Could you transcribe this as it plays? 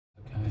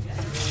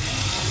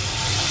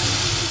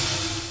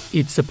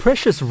It's a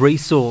precious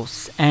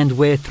resource and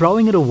we're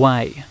throwing it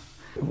away.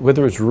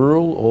 Whether it's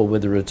rural or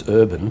whether it's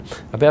urban,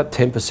 about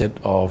 10%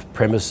 of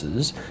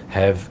premises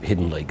have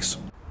hidden leaks.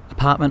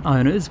 Apartment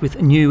owners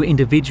with new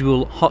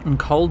individual hot and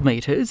cold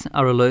meters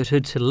are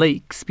alerted to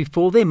leaks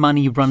before their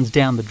money runs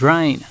down the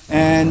drain.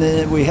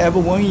 And we have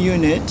one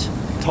unit,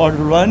 start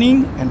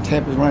running and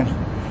tap running.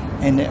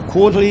 And the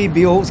quarterly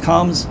bills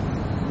comes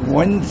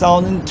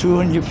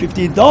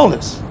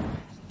 $1,250.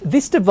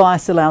 This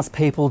device allows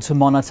people to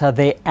monitor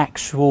their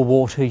actual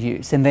water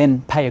use and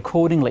then pay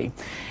accordingly.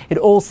 It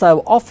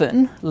also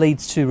often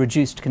leads to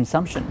reduced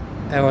consumption.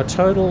 Our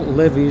total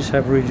levies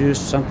have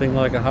reduced something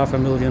like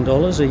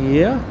 $500,000 a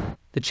year.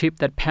 The chip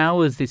that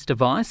powers this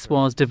device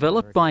was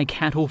developed by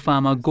cattle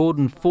farmer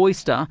Gordon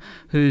Foister,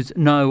 who's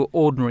no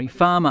ordinary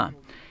farmer.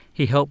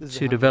 He helped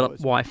to develop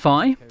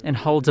Wi-Fi and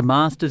holds a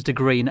master's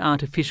degree in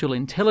artificial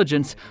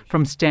intelligence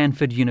from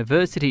Stanford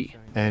University.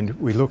 And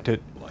we looked at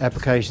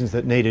applications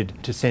that needed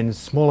to send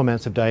small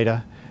amounts of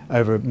data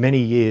over many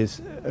years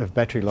of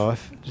battery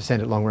life to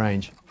send it long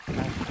range.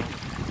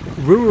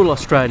 Rural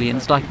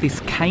Australians like this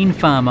cane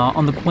farmer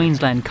on the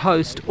Queensland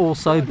coast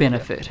also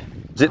benefit.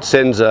 It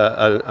sends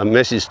a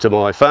message to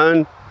my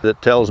phone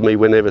that tells me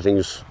when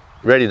everything's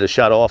ready to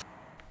shut off.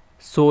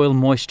 Soil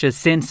moisture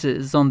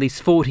sensors on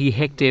this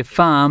 40-hectare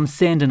farm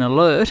send an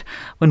alert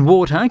when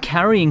water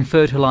carrying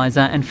fertiliser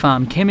and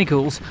farm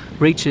chemicals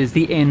reaches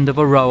the end of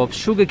a row of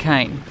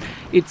sugarcane.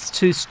 It's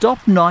to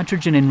stop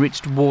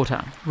nitrogen-enriched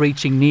water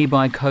reaching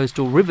nearby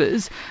coastal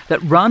rivers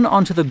that run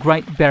onto the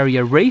Great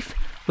Barrier Reef,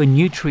 where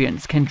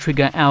nutrients can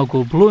trigger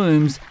algal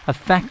blooms, a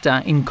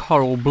factor in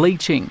coral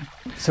bleaching.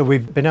 So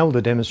we've been able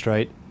to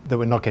demonstrate that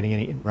we're not getting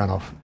any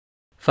runoff.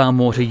 Farm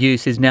water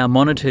use is now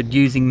monitored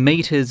using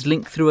meters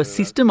linked through a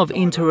system of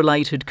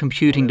interrelated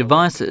computing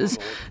devices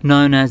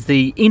known as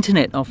the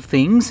Internet of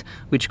Things,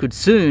 which could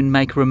soon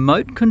make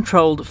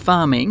remote-controlled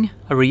farming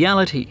a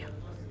reality.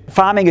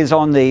 Farming is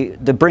on the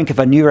brink of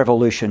a new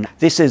revolution.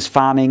 This is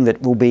farming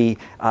that will be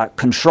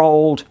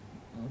controlled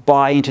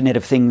by Internet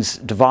of Things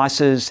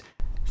devices.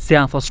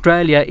 South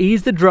Australia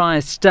is the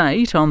driest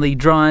state on the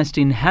driest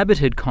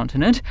inhabited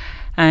continent,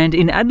 and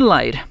in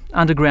Adelaide,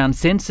 underground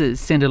sensors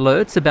send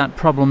alerts about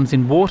problems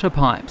in water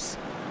pipes.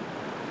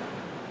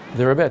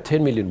 There are about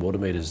 10 million water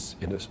meters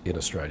in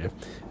Australia,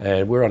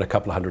 and we're on a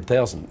couple of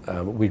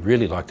 100,000. We'd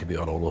really like to be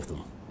on all of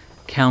them.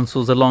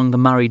 Councils along the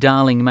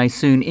Murray-Darling may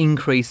soon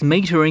increase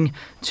metering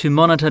to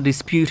monitor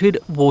disputed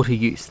water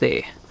use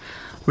there.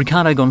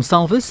 Ricardo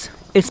Gonçalves,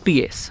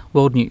 SBS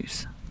World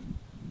News.